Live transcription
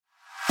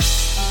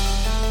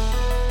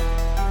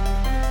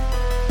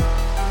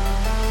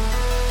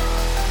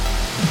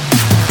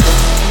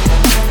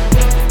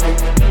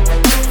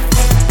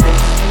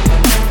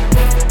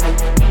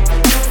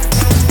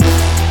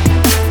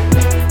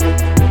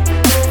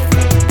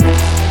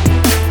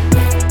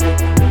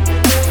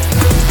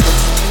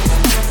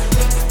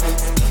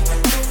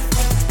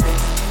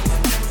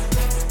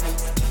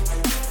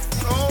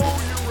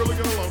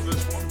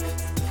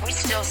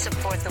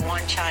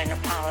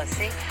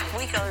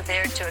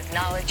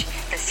acknowledge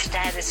the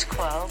status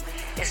quo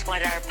is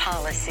what our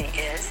policy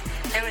is.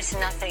 There was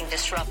nothing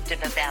disruptive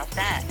about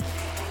that.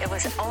 It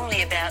was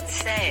only about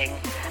saying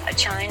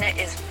China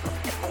is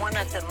one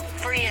of the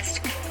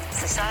freest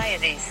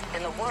societies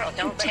in the world.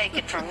 Don't take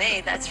it from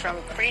me. That's from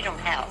Freedom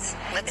House.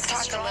 Let's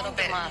talk a little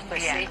bit.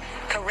 Democracy,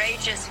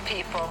 courageous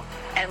people,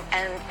 and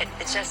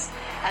it's just,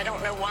 I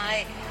don't know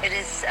why it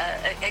is,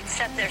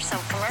 except there's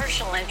some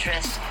commercial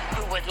interests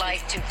who would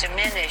like to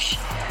diminish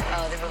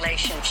the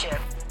relationship.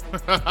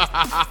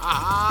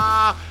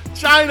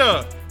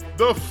 China,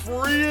 the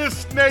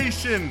freest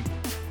nation.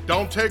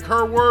 Don't take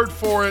her word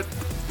for it.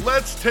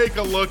 Let's take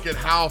a look at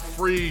how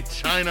free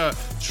China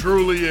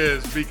truly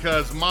is,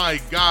 because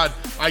my God,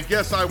 I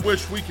guess I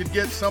wish we could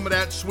get some of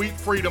that sweet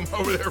freedom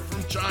over there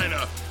from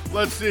China.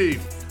 Let's see.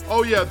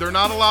 Oh yeah, they're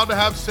not allowed to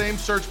have same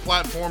search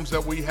platforms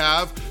that we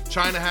have.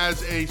 China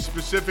has a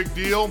specific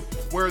deal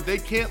where they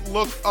can't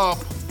look up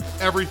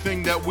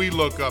everything that we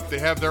look up. They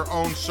have their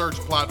own search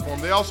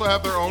platform. They also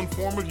have their own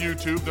form of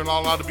YouTube. They're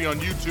not allowed to be on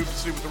YouTube to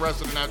see what the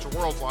rest of the natural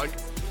world's like.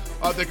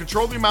 They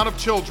control the amount of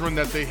children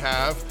that they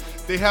have.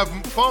 They have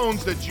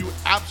phones that you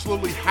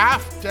absolutely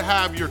have to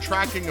have your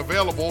tracking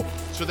available,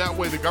 so that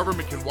way the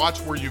government can watch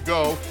where you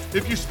go.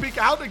 If you speak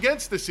out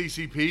against the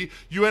CCP,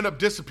 you end up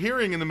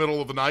disappearing in the middle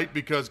of the night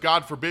because,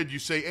 God forbid, you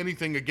say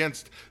anything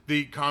against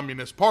the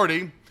Communist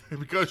Party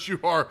because you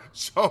are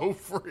so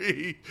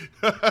free.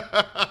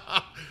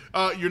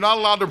 You're not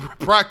allowed to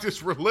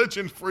practice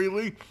religion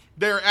freely.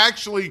 They're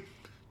actually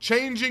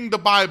changing the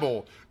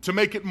Bible to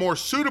make it more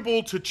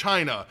suitable to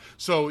China.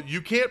 So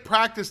you can't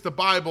practice the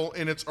Bible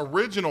in its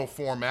original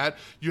format.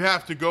 You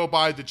have to go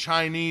by the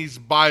Chinese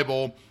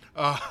Bible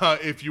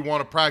if you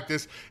want to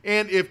practice.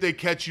 And if they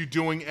catch you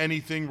doing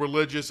anything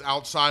religious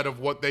outside of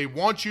what they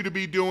want you to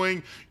be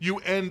doing, you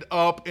end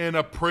up in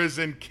a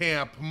prison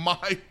camp.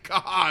 My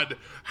God,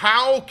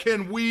 how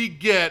can we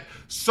get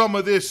some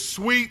of this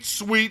sweet,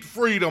 sweet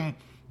freedom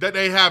that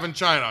they have in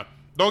China?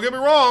 Don't get me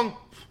wrong,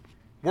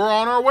 we're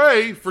on our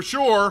way for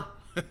sure.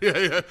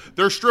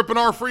 They're stripping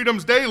our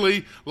freedoms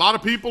daily. A lot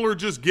of people are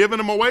just giving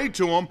them away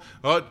to them.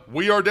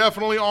 We are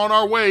definitely on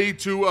our way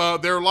to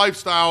their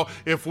lifestyle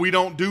if we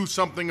don't do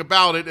something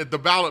about it at the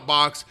ballot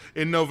box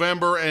in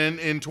November and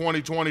in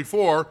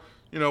 2024.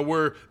 You know,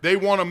 where they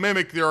want to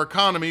mimic their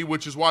economy,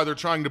 which is why they're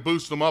trying to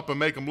boost them up and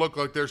make them look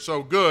like they're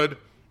so good.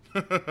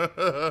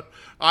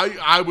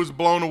 I was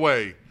blown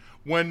away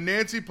when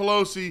Nancy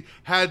Pelosi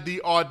had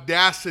the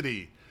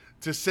audacity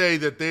to say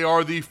that they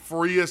are the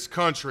freest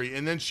country.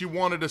 And then she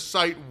wanted to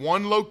cite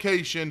one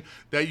location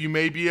that you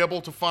may be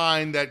able to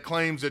find that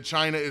claims that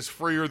China is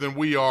freer than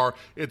we are.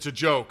 It's a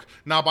joke.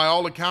 Now, by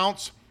all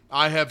accounts,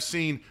 I have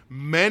seen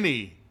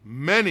many,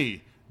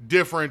 many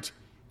different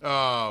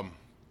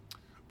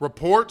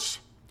reports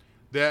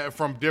that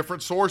from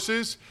different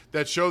sources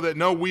that show that,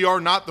 no, we are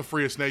not the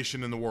freest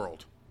nation in the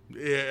world.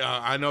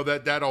 I know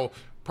that that'll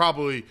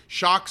probably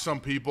shock some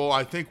people.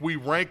 I think we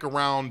rank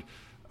around...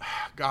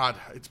 God,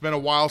 it's been a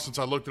while since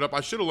I looked it up.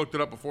 I should have looked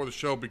it up before the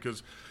show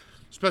because,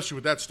 especially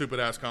with that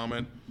stupid-ass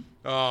comment,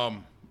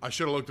 I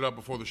should have looked it up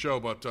before the show.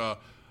 But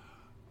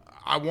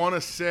I want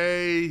to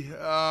say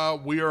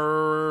we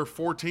are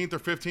 14th or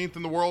 15th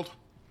in the world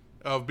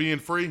of being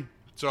free.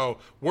 So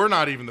we're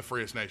not even the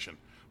freest nation.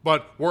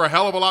 But we're a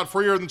hell of a lot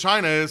freer than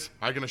China is.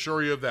 I can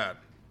assure you of that.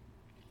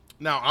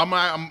 Now,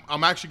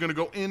 I'm actually going to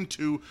go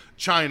into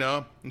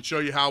China and show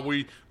you how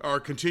we are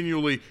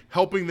continually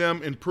helping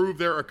them improve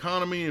their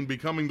economy and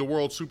becoming the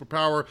world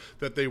superpower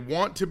that they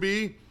want to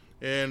be.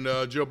 And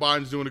Joe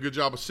Biden's doing a good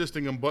job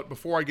assisting them. But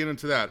before I get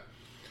into that,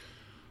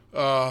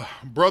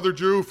 Brother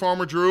Drew,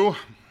 Farmer Drew,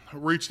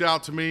 reached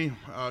out to me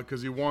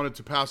because he wanted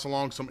to pass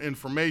along some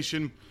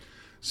information.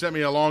 Sent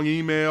me a long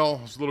email.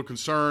 I was a little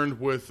concerned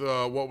with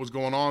what was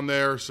going on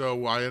there.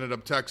 So I ended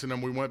up texting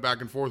him. We went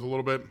back and forth a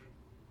little bit.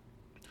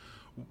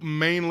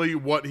 Mainly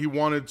what he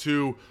wanted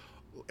to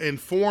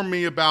inform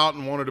me about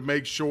and wanted to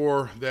make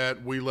sure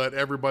that we let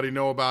everybody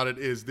know about it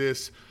is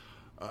this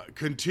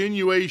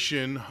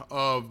continuation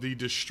of the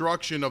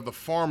destruction of the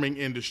farming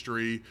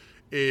industry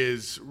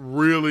is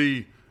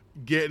really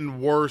getting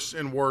worse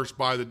and worse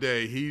by the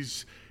day. He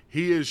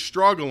is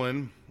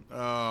struggling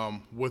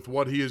with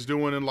what he is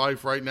doing in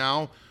life right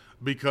now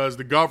because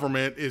the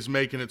government is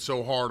making it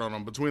so hard on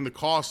him. Between the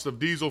cost of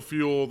diesel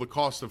fuel, the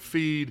cost of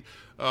feed,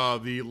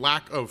 the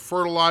lack of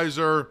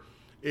fertilizer,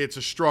 it's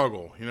a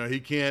struggle. You know,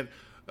 he can't,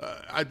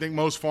 I think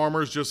most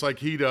farmers, just like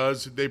he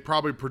does, they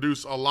probably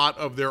produce a lot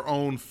of their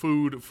own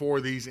food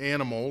for these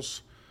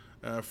animals,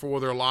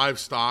 for their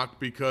livestock,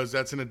 because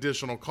that's an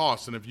additional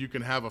cost. And if you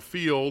can have a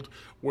field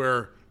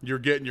where you're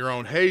getting your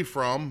own hay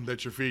from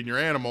that you're feeding your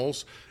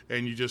animals,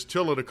 and you just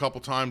till it a couple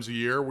times a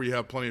year where you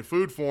have plenty of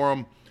food for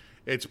them,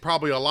 it's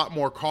probably a lot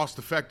more cost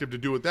effective to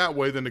do it that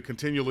way than to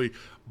continually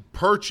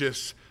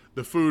purchase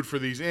the food for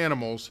these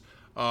animals.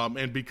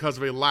 And because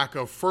of a lack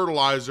of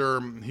fertilizer,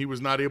 he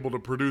was not able to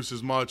produce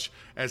as much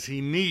as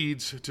he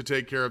needs to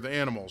take care of the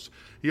animals.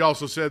 He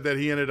also said that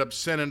he ended up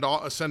sending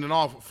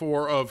off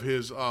 4 of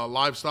his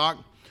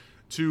livestock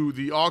to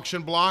the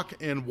auction block,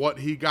 and what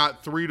he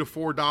got $3 to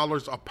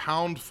 $4 a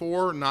pound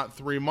for not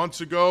 3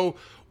 months ago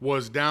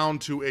was down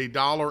to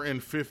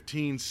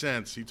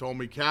 $1.15. He told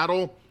me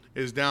cattle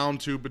is down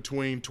to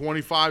between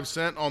 25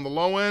 cents on the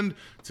low end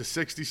to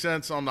 60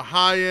 cents on the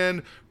high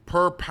end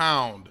per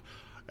pound.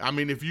 I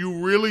mean, if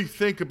you really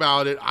think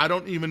about it, I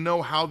don't even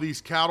know how these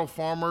cattle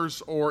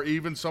farmers, or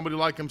even somebody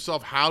like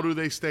himself, how do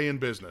they stay in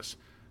business?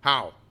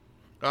 How?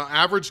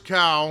 Average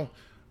cow,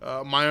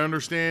 my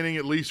understanding,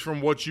 at least from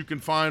what you can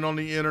find on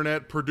the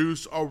internet,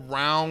 produce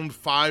around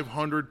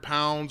 500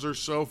 pounds or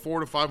so,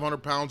 400 to 500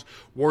 pounds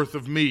worth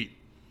of meat.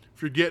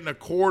 If you're getting a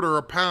quarter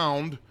a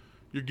pound,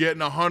 you're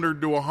getting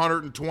 $100 to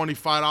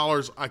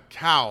 $125 a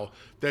cow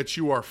that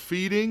you are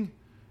feeding,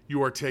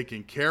 you are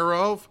taking care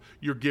of,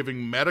 you're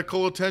giving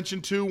medical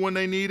attention to when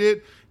they need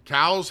it.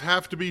 Cows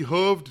have to be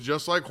hooved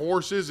just like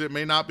horses. It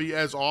may not be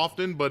as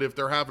often, but if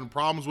they're having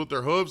problems with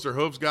their hooves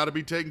got to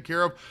be taken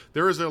care of.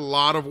 There is a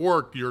lot of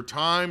work. Your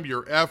time,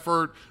 your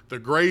effort, the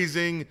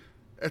grazing,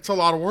 it's a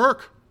lot of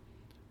work.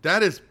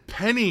 That is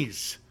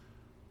pennies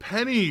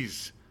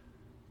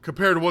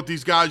compared to what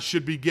these guys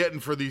should be getting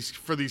for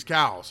these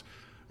cows.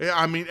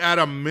 I mean, at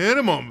a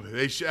minimum,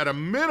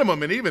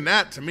 and even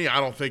that to me, I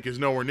don't think is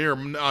nowhere near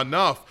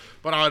enough.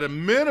 But at a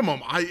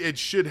minimum,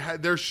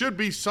 there should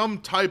be some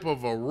type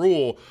of a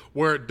rule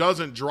where it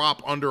doesn't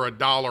drop under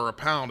 $1 a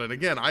pound. And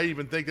again, I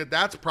even think that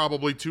that's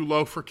probably too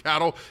low for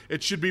cattle.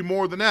 It should be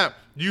more than that.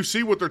 You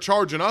see what they're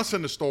charging us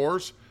in the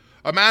stores.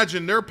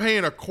 Imagine they're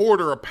paying a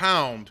quarter a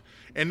pound,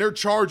 and they're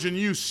charging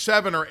you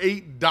 $7 or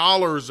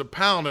 $8 a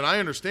pound. And I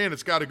understand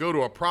it's got to go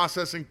to a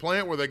processing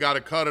plant where they got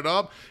to cut it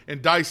up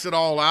and dice it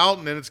all out,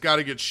 and then it's got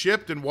to get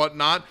shipped and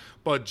whatnot.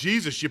 But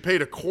Jesus, you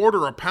paid a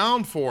quarter a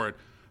pound for it.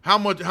 How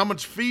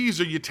much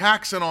fees are you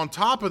taxing on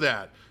top of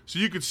that? So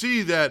you can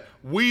see that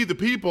we, the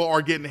people,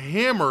 are getting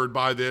hammered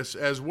by this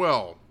as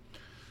well.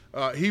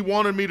 He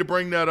wanted me to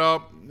bring that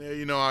up.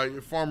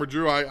 Farmer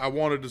Drew, I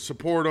wanted to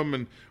support him,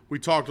 and we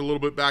talked a little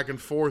bit back and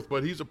forth,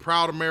 but he's a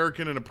proud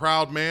American and a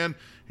proud man.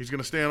 He's going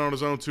to stand on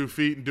his own 2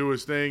 feet and do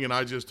his thing, and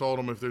I just told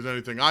him if there's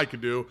anything I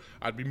could do,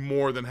 I'd be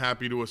more than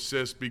happy to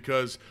assist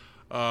because,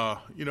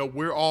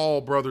 we're all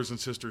brothers and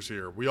sisters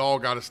here. We all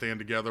got to stand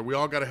together. We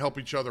all got to help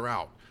each other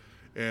out.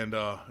 And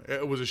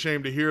it was a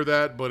shame to hear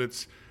that, but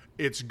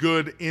it's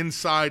good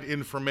inside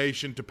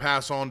information to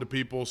pass on to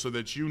people so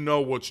that you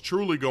know what's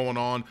truly going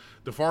on.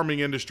 The farming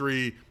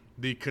industry,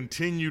 the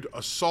continued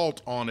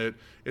assault on it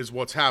is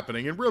what's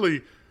happening. And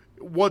really,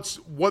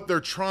 what they're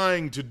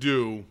trying to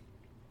do,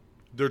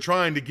 they're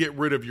trying to get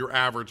rid of your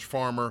average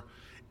farmer,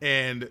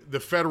 and the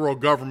federal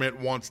government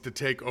wants to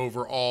take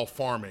over all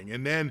farming.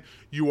 And then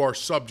you are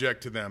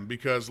subject to them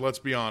because, let's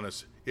be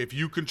honest, if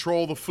you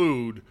control the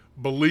food,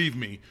 believe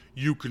me,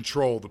 you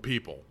control the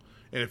people.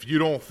 And if you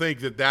don't think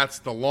that that's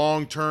the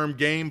long-term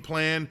game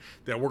plan,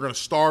 that we're going to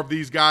starve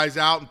these guys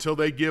out until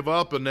they give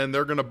up and then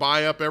they're going to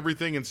buy up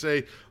everything and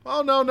say,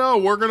 oh, no,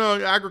 we're going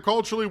to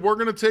agriculturally, we're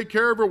going to take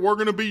care of it, we're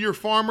going to be your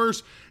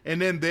farmers,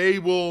 and then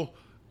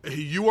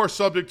you are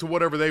subject to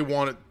whatever they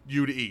want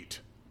you to eat.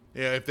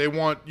 Yeah, if they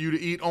want you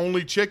to eat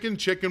only chicken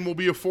will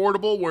be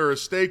affordable,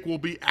 whereas steak will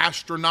be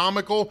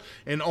astronomical,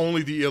 and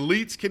only the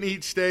elites can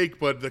eat steak,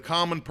 but the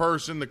common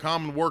person, the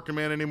common working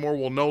man anymore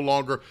will no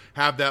longer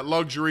have that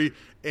luxury.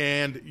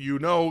 And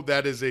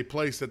that is a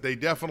place that they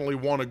definitely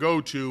want to go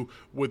to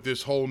with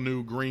this whole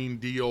new Green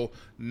Deal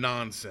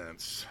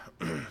nonsense.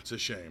 It's a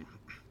shame.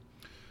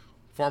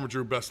 Farmer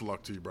Drew, best of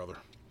luck to you, brother.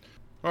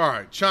 All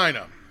right,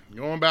 China.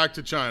 Going back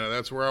to China,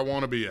 that's where I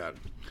want to be at.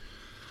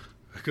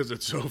 Because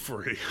it's so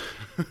free.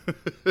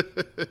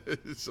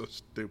 It's so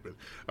stupid.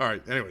 All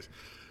right, anyways.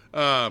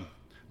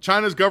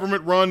 China's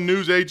government-run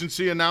news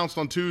agency announced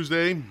on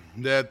Tuesday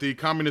that the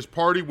Communist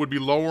Party would be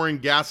lowering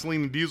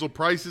gasoline and diesel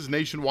prices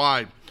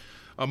nationwide.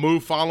 A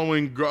move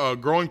following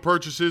growing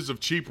purchases of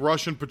cheap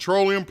Russian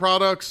petroleum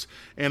products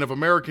and of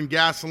American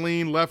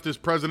gasoline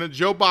leftist President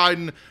Joe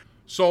Biden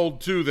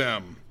sold to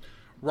them.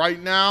 Right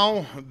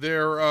now,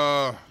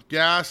 their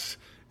gas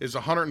is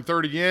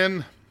 130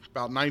 yen,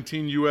 about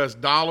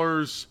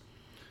 $19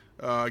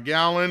 a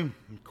gallon,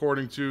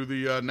 according to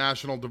the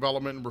National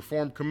Development and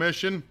Reform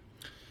Commission.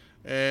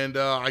 And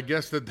I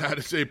guess that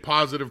is a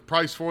positive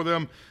price for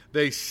them.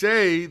 They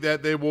say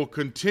that they will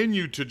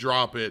continue to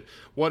drop it.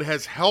 What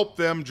has helped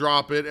them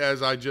drop it,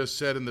 as I just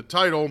said in the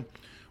title,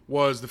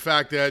 was the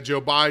fact that Joe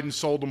Biden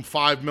sold them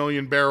 5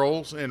 million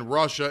barrels, and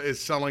Russia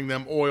is selling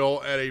them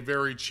oil at a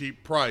very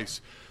cheap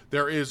price.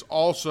 There is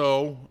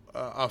also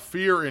a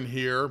fear in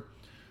here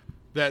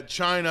that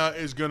China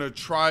is going to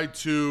try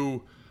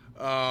to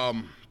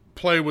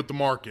play with the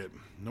market.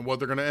 And what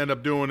they're going to end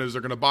up doing is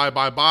they're going to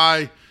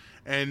buy,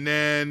 and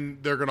then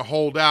they're going to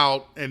hold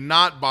out and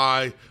not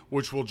buy,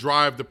 which will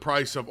drive the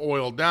price of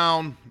oil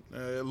down.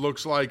 It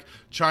looks like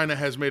China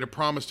has made a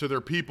promise to their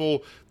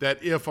people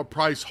that if a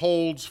price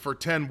holds for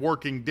 10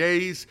 working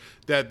days,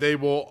 that they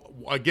will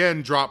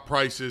again drop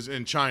prices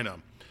in China.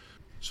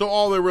 So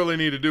all they really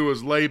need to do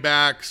is lay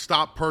back,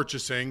 stop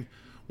purchasing.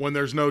 When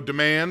there's no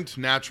demand,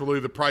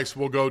 naturally the price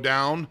will go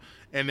down,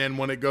 And then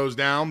when it goes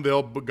down,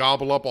 they'll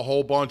gobble up a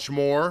whole bunch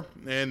more,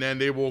 and then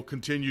they will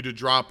continue to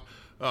drop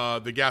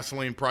the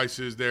gasoline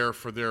prices there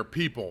for their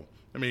people.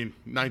 I mean,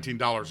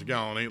 $19 a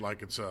gallon ain't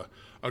like it's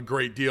a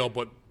great deal,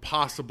 but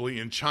possibly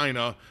in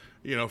China,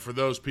 for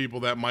those people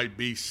that might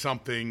be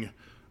something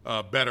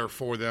better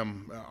for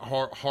them.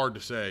 Hard to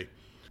say.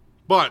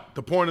 But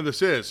the point of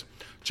this is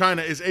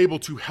China is able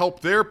to help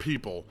their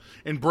people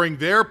and bring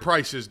their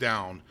prices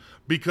down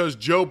because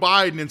Joe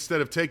Biden, instead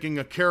of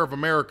taking care of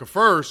America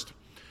first,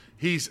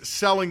 he's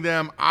selling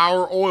them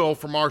our oil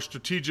from our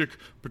strategic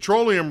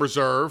petroleum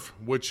reserve,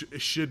 which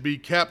should be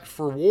kept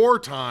for war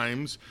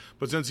times.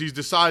 But since he's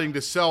deciding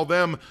to sell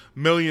them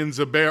millions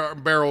of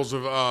barrels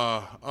of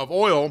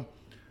oil,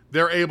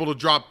 they're able to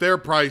drop their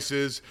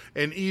prices.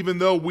 And even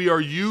though we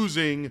are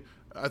using,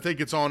 I think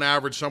it's on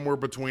average somewhere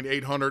between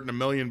 800 and a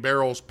million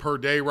barrels per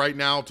day right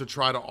now to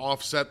try to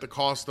offset the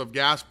cost of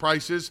gas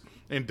prices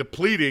and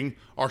depleting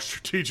our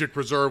strategic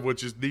reserve,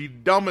 which is the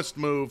dumbest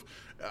move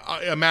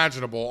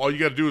imaginable. All you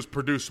got to do is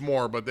produce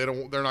more, but they're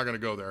not going to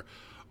go there.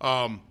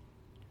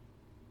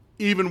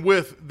 Even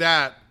with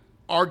that,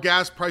 our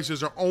gas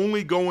prices are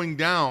only going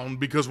down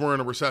because we're in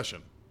a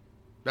recession.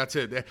 That's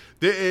it.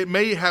 It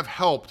may have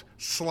helped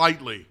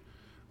slightly.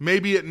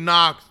 Maybe it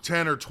knocked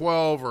 10 or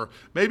 12 or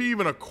maybe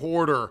even a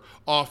quarter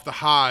off the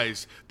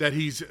highs that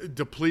he's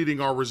depleting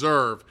our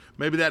reserve.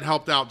 Maybe that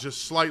helped out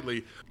just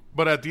slightly.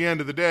 But at the end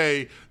of the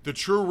day, the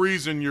true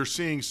reason you're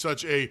seeing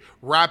such a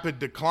rapid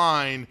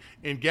decline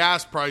in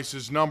gas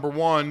prices, number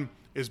one,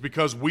 is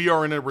because we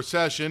are in a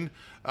recession.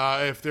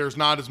 If there's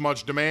not as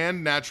much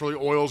demand, naturally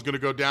oil is going to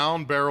go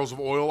down. Barrels of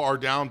oil are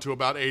down to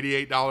about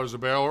 $88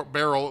 a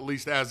barrel, at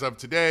least as of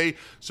today.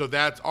 So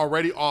that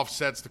already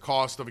offsets the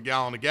cost of a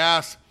gallon of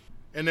gas.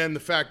 And then the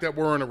fact that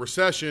we're in a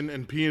recession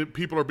and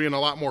people are being a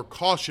lot more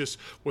cautious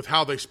with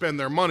how they spend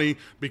their money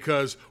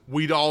because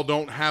we all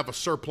don't have a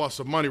surplus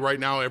of money right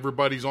now.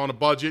 Everybody's on a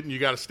budget and you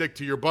got to stick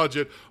to your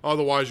budget.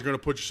 Otherwise, you're going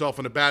to put yourself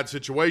in a bad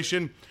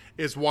situation,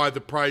 is why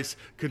the price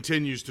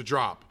continues to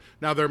drop.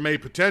 Now, there may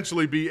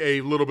potentially be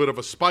a little bit of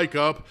a spike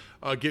up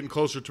getting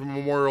closer to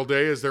Memorial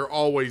Day, as there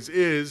always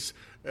is,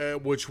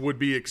 which would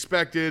be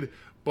expected.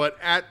 But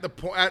at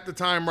the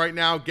time right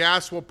now,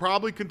 gas will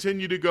probably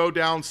continue to go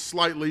down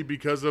slightly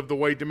because of the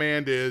way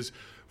demand is.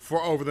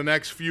 For over the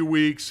next few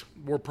weeks,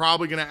 we're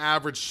probably going to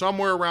average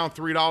somewhere around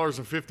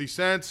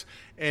 $3.50.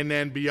 And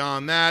then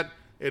beyond that,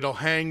 it'll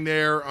hang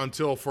there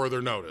until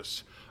further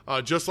notice.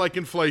 Just like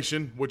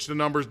inflation, which the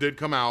numbers did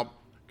come out.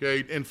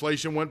 Okay,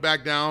 inflation went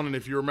back down. And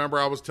if you remember,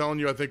 I was telling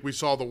you, I think we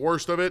saw the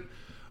worst of it.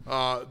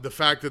 The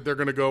fact that they're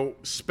going to go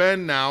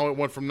spend now, it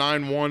went from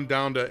 9.1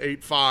 down to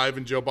 8.5,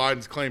 and Joe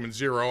Biden's claiming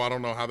 0. I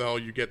don't know how the hell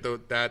you get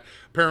that.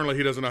 Apparently,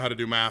 he doesn't know how to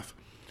do math.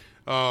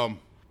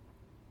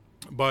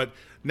 But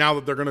now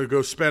that they're going to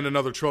go spend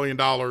another $1 trillion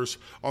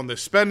on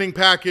this spending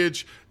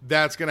package,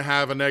 that's going to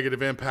have a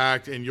negative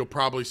impact, and you'll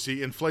probably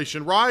see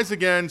inflation rise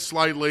again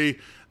slightly,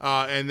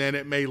 and then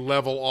it may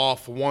level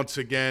off once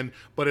again.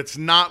 But it's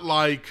not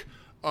like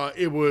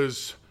it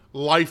was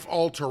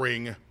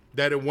life-altering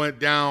that it went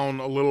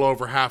down a little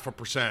over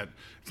 0.5%.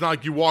 It's not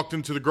like you walked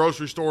into the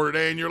grocery store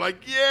today and you're like,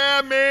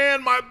 yeah,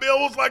 man, my bill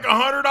was like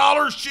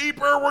 $100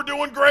 cheaper. We're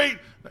doing great.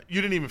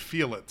 You didn't even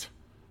feel it.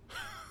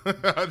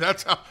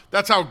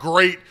 That's how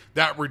great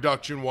that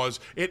reduction was.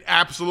 It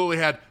absolutely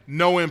had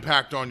no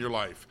impact on your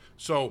life.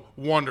 So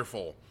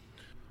wonderful.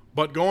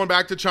 But going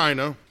back to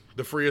China,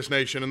 the freest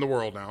nation in the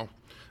world now,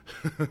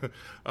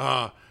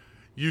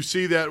 you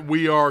see that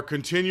we are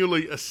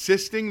continually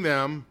assisting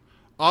them,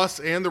 us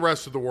and the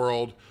rest of the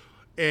world,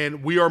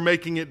 and we are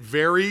making it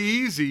very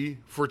easy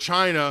for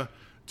China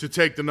to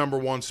take the number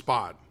one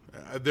spot.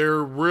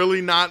 They're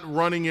really not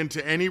running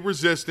into any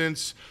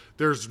resistance.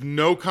 There's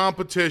no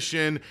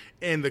competition,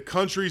 and the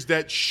countries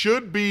that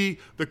should be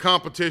the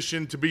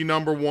competition to be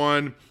number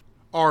one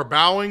are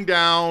bowing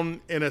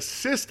down and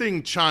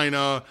assisting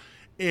China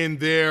in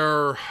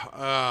their,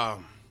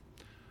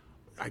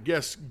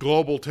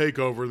 global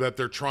takeover that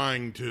they're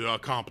trying to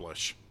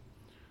accomplish.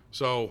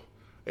 So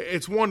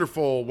it's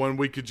wonderful when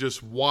we could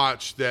just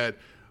watch that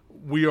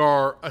we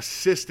are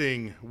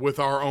assisting with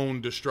our own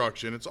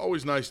destruction. It's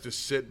always nice to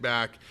sit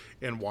back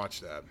and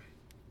watch that.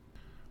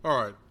 All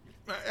right.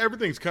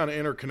 Everything's kind of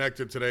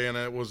interconnected today, and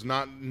it was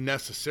not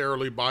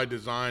necessarily by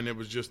design. It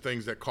was just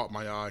things that caught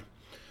my eye.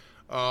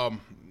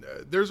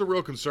 There's a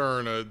real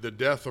concern, the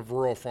death of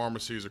rural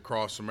pharmacies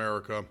across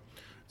America.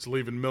 It's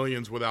leaving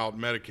millions without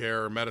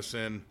Medicare or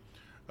medicine.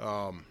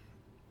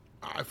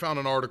 I found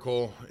an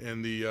article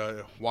in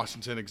the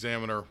Washington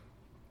Examiner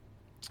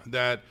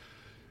that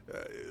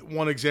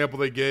one example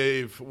they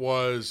gave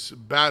was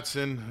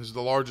Batson is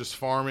the largest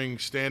farming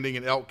standing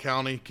in Elk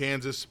County,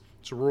 Kansas.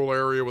 It's a rural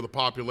area with a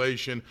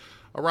population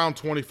around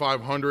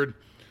 2,500.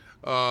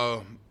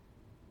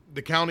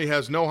 The county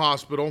has no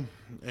hospital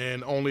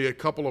and only a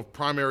couple of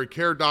primary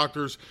care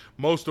doctors.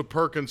 Most of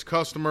Perkins'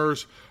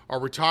 customers are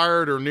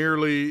retired or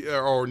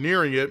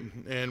nearing it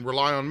and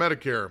rely on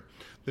Medicare.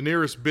 The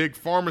nearest big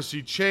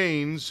pharmacy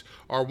chains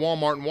are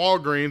Walmart and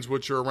Walgreens,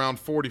 which are around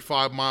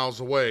 45 miles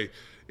away.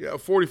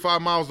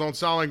 45 miles don't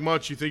sound like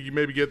much. You think you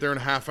maybe get there in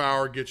a half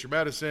hour, get your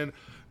medicine.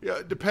 Yeah,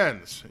 it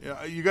depends.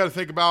 You got to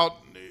think about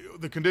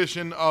the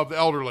condition of the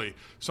elderly.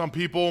 Some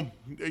people,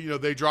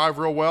 they drive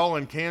real well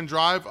and can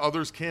drive.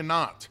 Others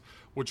cannot,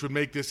 which would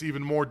make this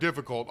even more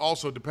difficult.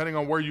 Also, depending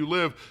on where you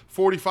live,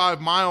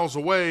 45 miles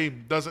away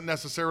doesn't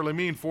necessarily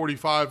mean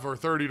 45 or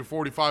 30 to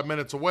 45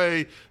 minutes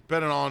away,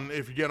 depending on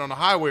if you get on a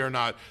highway or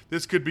not.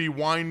 This could be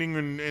winding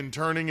and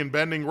turning and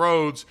bending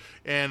roads,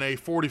 and a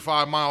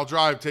 45-mile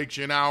drive takes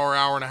you an hour,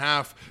 hour and a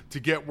half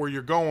to get where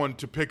you're going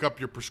to pick up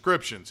your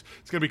prescriptions.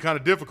 It's going to be kind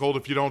of difficult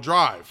if you don't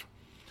drive.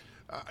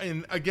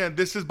 And again,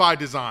 this is by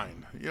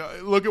design.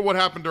 Look at what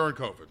happened during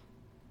COVID.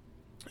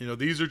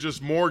 These are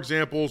just more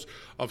examples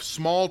of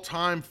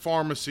small-time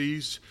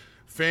pharmacies,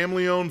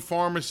 family-owned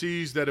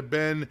pharmacies that have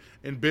been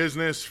in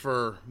business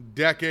for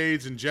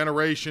decades and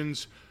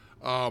generations,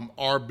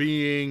 are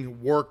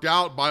being worked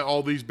out by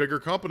all these bigger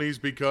companies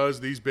because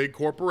these big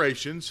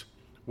corporations,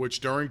 which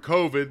during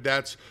COVID,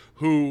 that's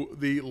who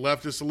the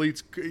leftist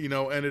elites,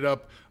 ended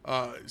up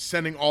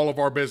sending all of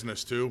our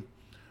business to.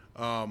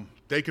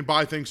 They can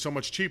buy things so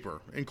much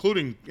cheaper,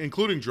 including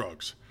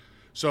drugs.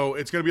 So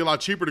it's going to be a lot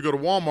cheaper to go to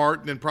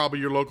Walmart than probably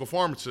your local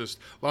pharmacist.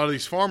 A lot of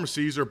these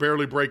pharmacies are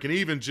barely breaking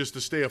even just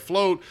to stay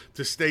afloat,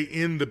 to stay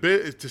in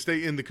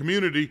the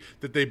community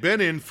that they've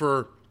been in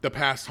for the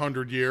past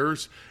 100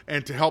 years,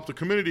 and to help the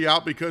community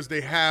out because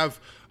they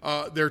have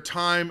their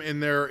time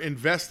and they're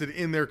invested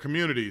in their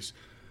communities.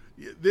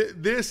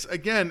 This,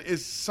 again,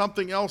 is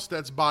something else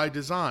that's by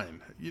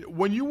design.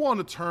 When you want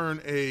to turn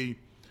a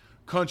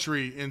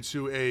country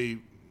into a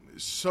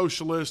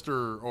socialist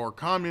or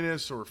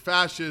communist or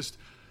fascist,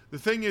 the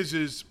thing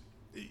is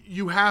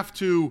you have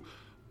to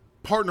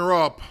partner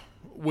up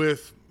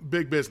with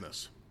big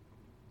business.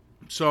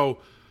 So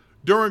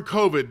during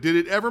COVID, did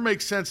it ever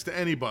make sense to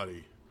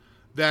anybody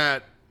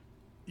that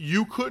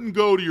you couldn't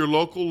go to your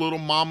local little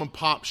mom and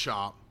pop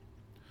shop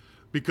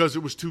because it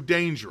was too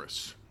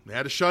dangerous? They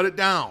had to shut it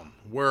down,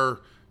 where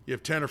you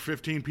have 10 or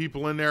 15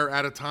 people in there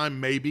at a time,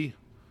 maybe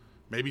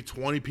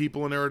 20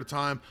 people in there at a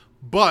time.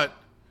 But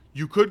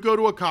you could go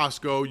to a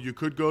Costco, you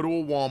could go to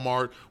a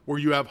Walmart where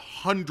you have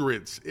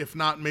hundreds, if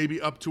not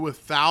maybe up to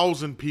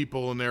 1,000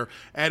 people in there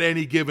at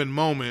any given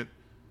moment.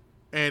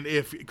 And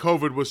if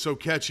COVID was so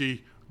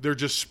catchy, they're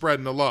just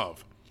spreading the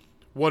love.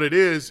 What it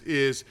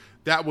is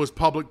that was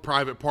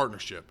public-private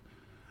partnership.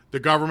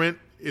 The government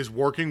is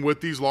working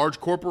with these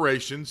large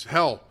corporations.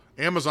 Hell,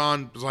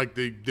 Amazon is like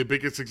the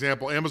biggest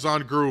example.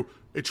 Amazon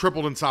it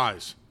tripled in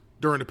size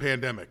during the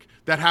pandemic.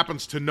 That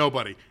happens to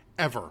nobody,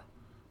 ever.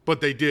 But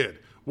they did,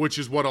 which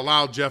is what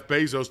allowed Jeff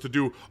Bezos to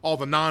do all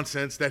the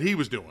nonsense that he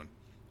was doing.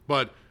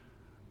 But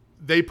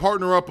they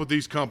partner up with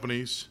these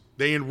companies,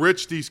 they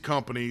enrich these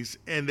companies,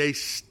 and they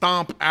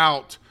stomp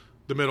out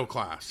the middle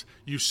class.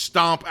 You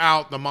stomp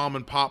out the mom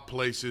and pop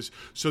places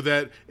so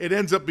that it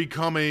ends up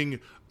becoming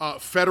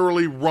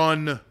federally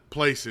run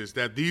places,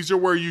 that these are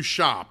where you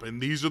shop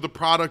and these are the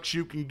products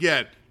you can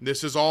get.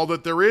 This is all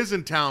that there is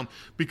in town,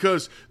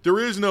 because there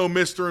is no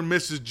Mr. and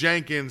Mrs.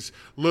 Jenkins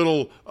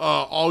little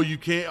all you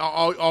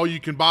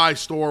can buy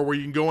store where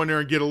you can go in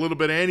there and get a little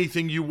bit of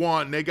anything you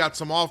want, and they got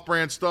some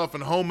off-brand stuff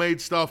and homemade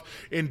stuff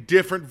in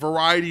different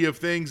variety of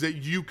things that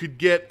you could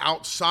get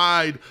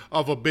outside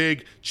of a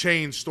big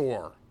chain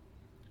store.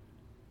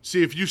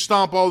 See, if you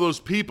stomp all those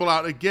people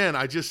out, again,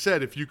 I just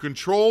said, if you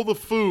control the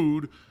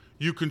food,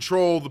 you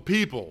control the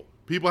people.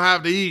 People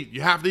have to eat.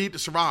 You have to eat to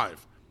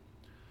survive.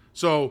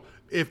 So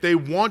if they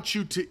want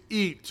you to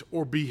eat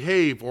or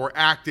behave or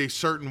act a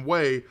certain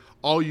way,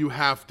 all you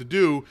have to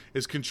do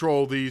is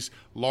control these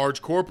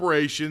large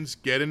corporations,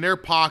 get in their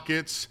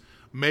pockets,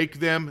 make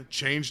them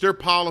change their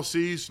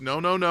policies.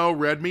 No,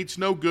 red meat's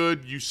no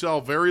good. You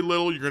sell very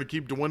little. You're going to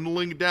keep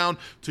dwindling it down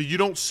till you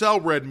don't sell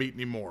red meat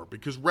anymore,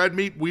 because red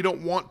meat, we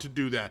don't want to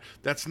do that.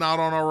 That's not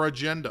on our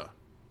agenda.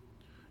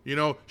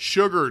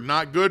 Sugar,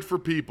 not good for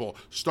people.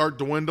 Start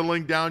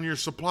dwindling down your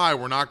supply.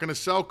 We're not going to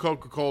sell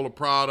Coca-Cola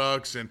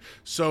products and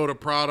soda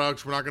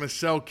products. We're not going to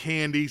sell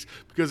candies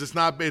because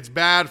it's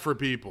bad for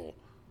people.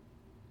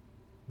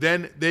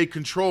 Then they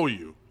control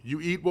you. You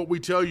eat what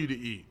we tell you to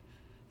eat.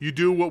 You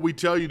do what we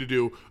tell you to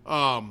do.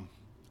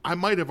 I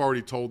might have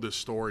already told this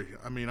story.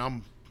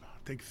 I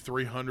think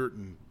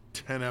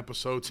 310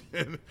 episodes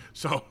in.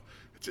 So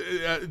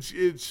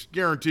it's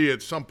guaranteed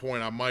at some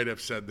point I might have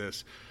said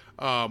this.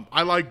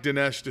 I like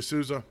Dinesh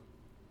D'Souza.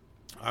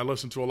 I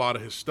listen to a lot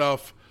of his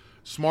stuff.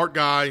 Smart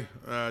guy,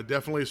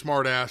 definitely a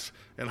smart ass,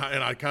 and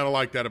I kind of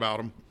like that about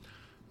him.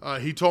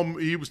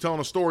 He was telling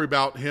a story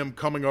about him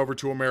coming over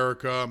to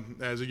America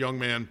as a young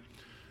man,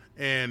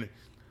 and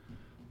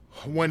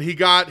when he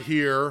got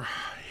here,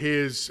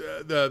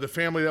 the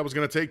family that was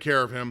going to take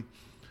care of him,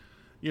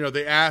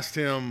 they asked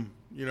him,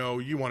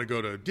 you want to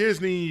go to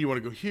Disney, you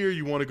want to go here,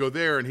 you want to go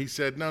there, and he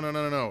said,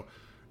 no.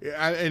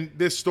 And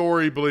this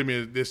story, believe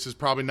me, this is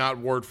probably not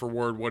word for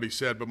word what he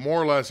said, but more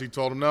or less he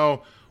told him,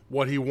 no,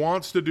 what he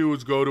wants to do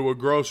is go to a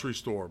grocery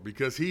store,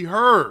 because he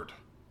heard,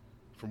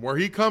 from where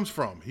he comes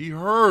from, he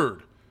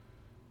heard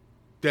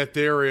that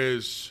there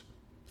is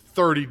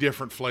 30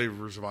 different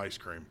flavors of ice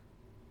cream.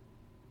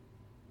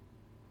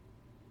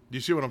 Do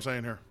you see what I'm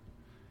saying here?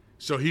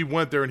 So he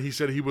went there and he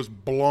said he was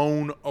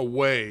blown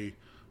away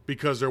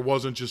because there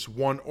wasn't just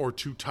one or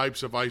two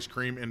types of ice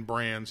cream and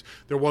brands.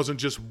 There wasn't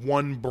just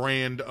one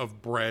brand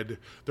of bread.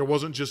 There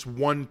wasn't just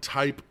one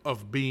type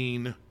of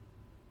bean.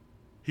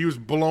 He was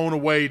blown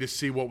away to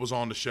see what was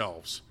on the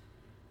shelves.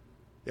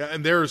 Yeah,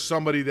 and there is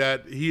somebody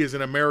that he is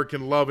an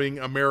American-loving,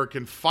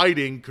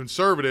 American-fighting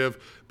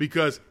conservative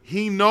because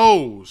he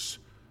knows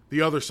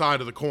the other side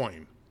of the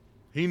coin.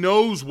 He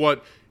knows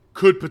what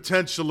could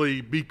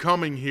potentially be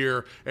coming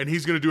here, and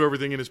he's going to do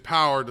everything in his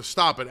power to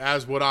stop it,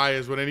 as would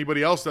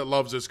anybody else that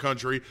loves this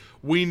country.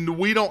 I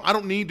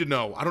don't need to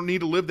know. I don't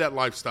need to live that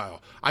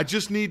lifestyle. I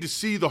just need to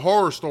see the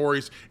horror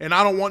stories, and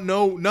I don't want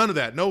none of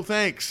that. No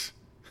thanks.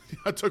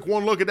 I took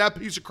one look at that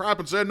piece of crap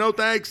and said, no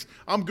thanks.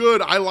 I'm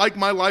good. I like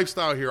my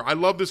lifestyle here. I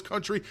love this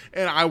country,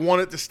 and I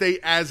want it to stay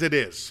as it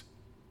is.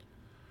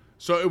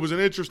 So it was an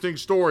interesting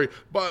story,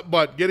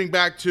 but getting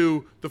back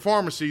to the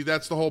pharmacy,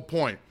 that's the whole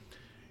point.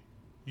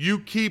 You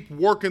keep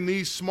working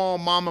these small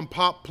mom and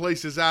pop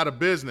places out of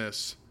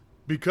business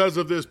because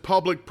of this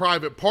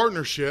public-private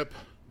partnership,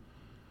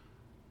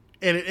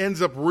 and it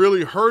ends up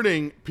really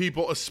hurting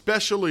people,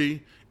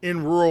 especially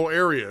in rural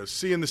areas.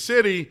 See, in the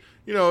city,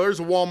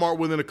 there's a Walmart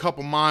within a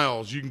couple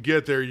miles. You can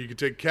get there. You can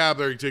take a cab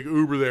there. You can take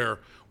Uber there.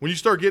 When you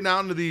start getting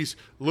out into these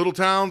little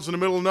towns in the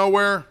middle of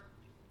nowhere,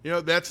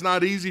 that's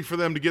not easy for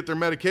them to get their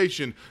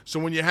medication. So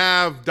when you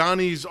have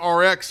Donnie's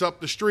RX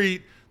up the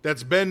street,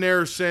 that's been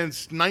there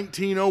since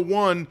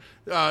 1901,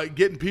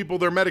 getting people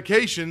their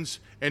medications,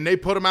 and they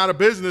put them out of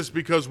business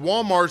because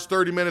Walmart's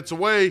 30 minutes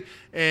away,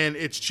 and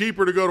it's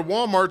cheaper to go to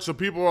Walmart. So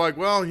people are like,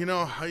 well,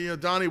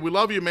 Donnie, we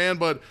love you, man,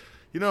 but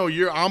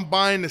I'm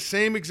buying the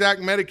same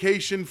exact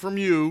medication from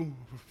you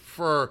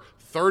for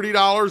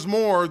 $30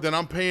 more than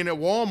I'm paying at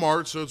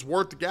Walmart, so it's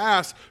worth the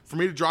gas for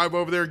me to drive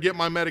over there and get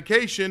my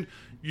medication.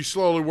 You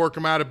slowly work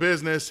them out of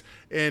business,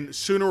 and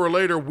sooner or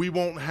later, we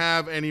won't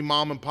have any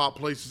mom and pop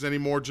places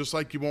anymore, just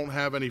like you won't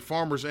have any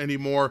farmers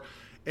anymore,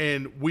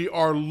 and we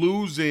are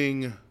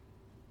losing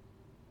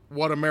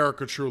what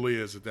America truly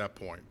is at that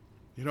point.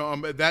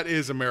 That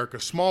is America.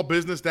 Small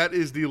business, that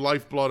is the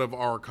lifeblood of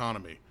our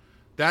economy.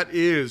 That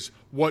is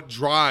what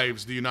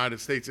drives the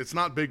United States. It's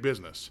not big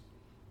business.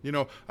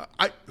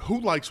 Who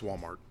likes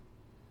Walmart?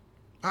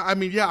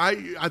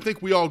 I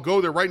think we all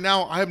go there. Right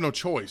now, I have no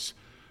choice.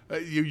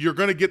 You're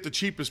going to get the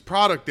cheapest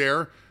product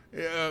there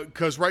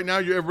because right now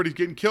everybody's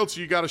getting killed, so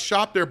you got to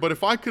shop there. But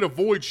if I could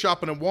avoid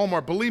shopping at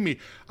Walmart, believe me,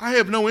 I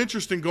have no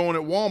interest in going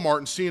at Walmart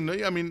and seeing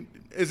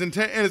as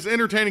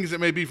entertaining as it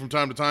may be from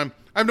time to time,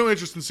 I have no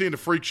interest in seeing the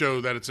freak show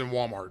that it's in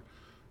Walmart.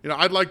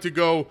 I'd like to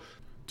go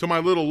to my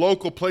little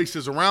local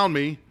places around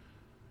me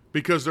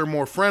because they're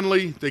more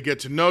friendly. They get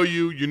to know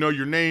you. You know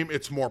your name.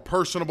 It's more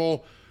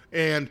personable.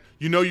 And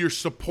you're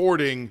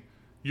supporting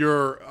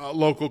your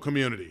local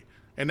community.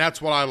 And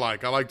that's what I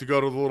like. I like to go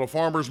to the little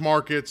farmers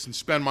markets and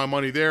spend my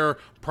money there,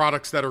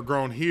 products that are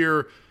grown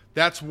here.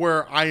 That's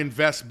where I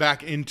invest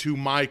back into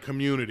my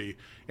community.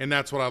 And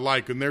that's what I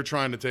like. And they're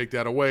trying to take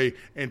that away.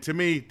 And to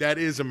me, that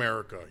is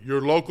America.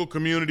 Your local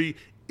community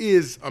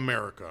is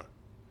America.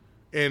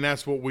 And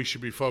that's what we should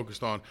be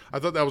focused on. I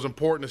thought that was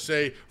important to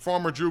say.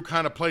 Farmer Drew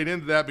kind of played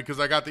into that because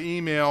I got the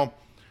email,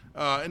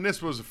 and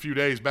this was a few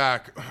days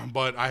back,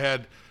 but I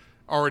had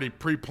already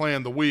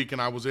pre-planned the week,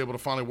 and I was able to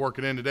finally work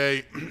it in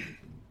today.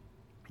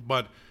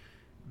 But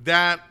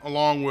that,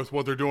 along with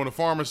what they're doing to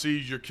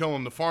pharmacies, you're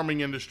killing the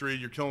farming industry,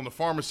 you're killing the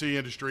pharmacy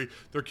industry.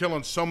 They're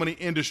killing so many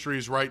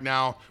industries right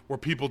now where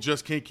people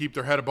just can't keep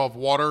their head above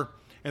water,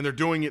 and they're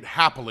doing it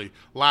happily,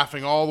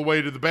 laughing all the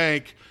way to the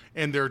bank,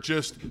 and they're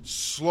just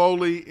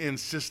slowly and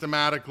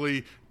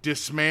systematically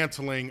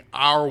dismantling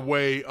our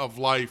way of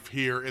life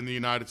here in the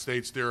United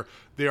States.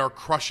 They are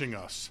crushing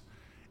us.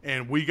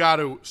 And we got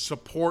to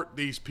support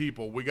these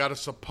people. We got to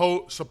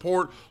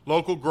support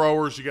local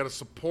growers. You got to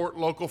support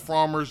local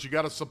farmers. You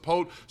got to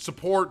support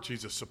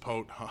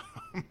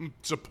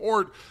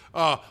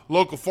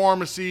local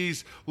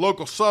pharmacies,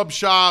 local sub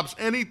shops,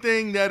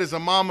 anything that is a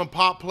mom and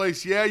pop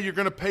place. Yeah, you're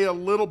going to pay a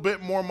little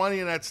bit more money,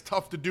 and that's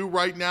tough to do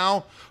right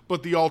now.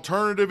 But the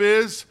alternative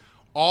is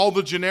all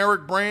the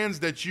generic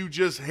brands that you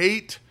just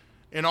hate,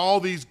 and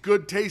all these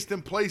good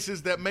tasting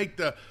places that make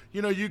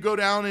you go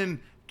down and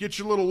get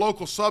your little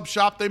local sub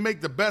shop. They make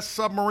the best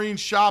submarine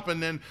shop,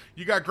 and then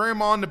you got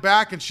grandma in the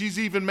back, and she's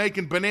even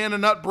making banana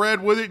nut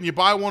bread with it, and you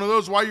buy one of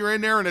those while you're in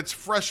there, and it's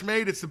fresh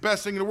made. It's the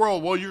best thing in the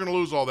world. Well, you're going to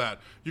lose all that.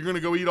 You're going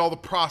to go eat all the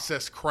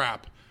processed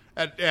crap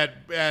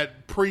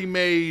at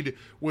pre-made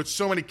with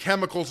so many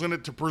chemicals in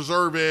it to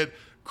preserve it,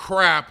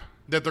 crap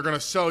that they're going to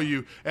sell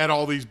you at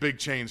all these big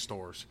chain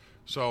stores.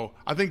 So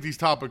I think these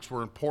topics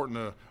were important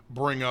to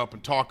bring up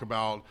and talk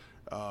about.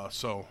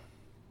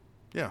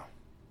 Yeah.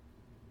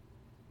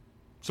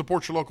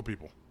 Support your local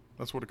people.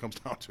 That's what it comes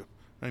down to.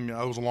 And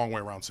that was a long way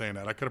around saying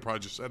that. I could have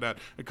probably just said that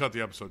and cut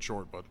the episode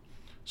short, but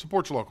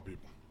support your local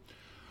people.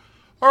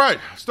 All right,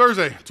 it's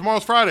Thursday.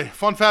 Tomorrow's Friday.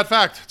 Fun fat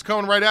fact. It's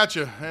coming right at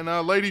you. And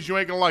ladies, you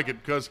ain't going to like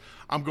it because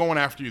I'm going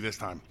after you this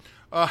time.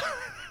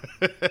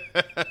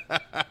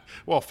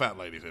 Well, fat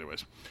ladies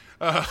anyways.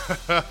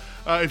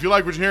 If you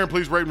like what you're hearing,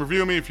 please rate and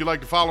review me. If you'd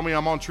like to follow me,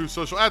 I'm on Truth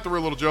Social at The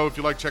Real Little Joe. If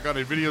you'd like to check out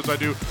any videos I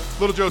do,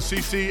 Little Joe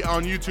CC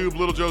on YouTube,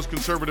 Little Joe's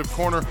Conservative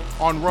Corner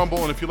on Rumble.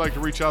 And if you'd like to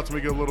reach out to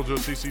me, go to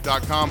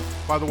littlejoecc.com.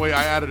 By the way,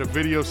 I added a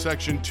video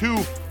section to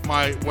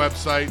my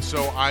website,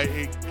 so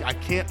I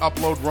can't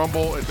upload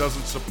Rumble. It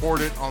doesn't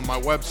support it on my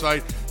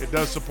website. It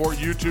does support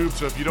YouTube,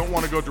 so if you don't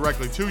want to go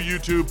directly to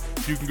YouTube,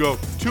 you can go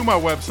to my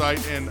website,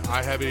 and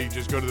I have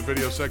just go to the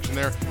video section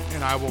there,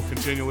 and I will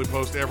continually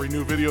post every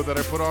new video that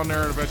I put on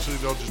there, and eventually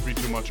there'll just be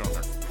too much on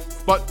there.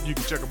 But you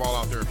can check them all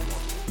out there if you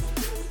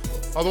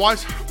want.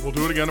 Otherwise, we'll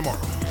do it again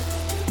tomorrow.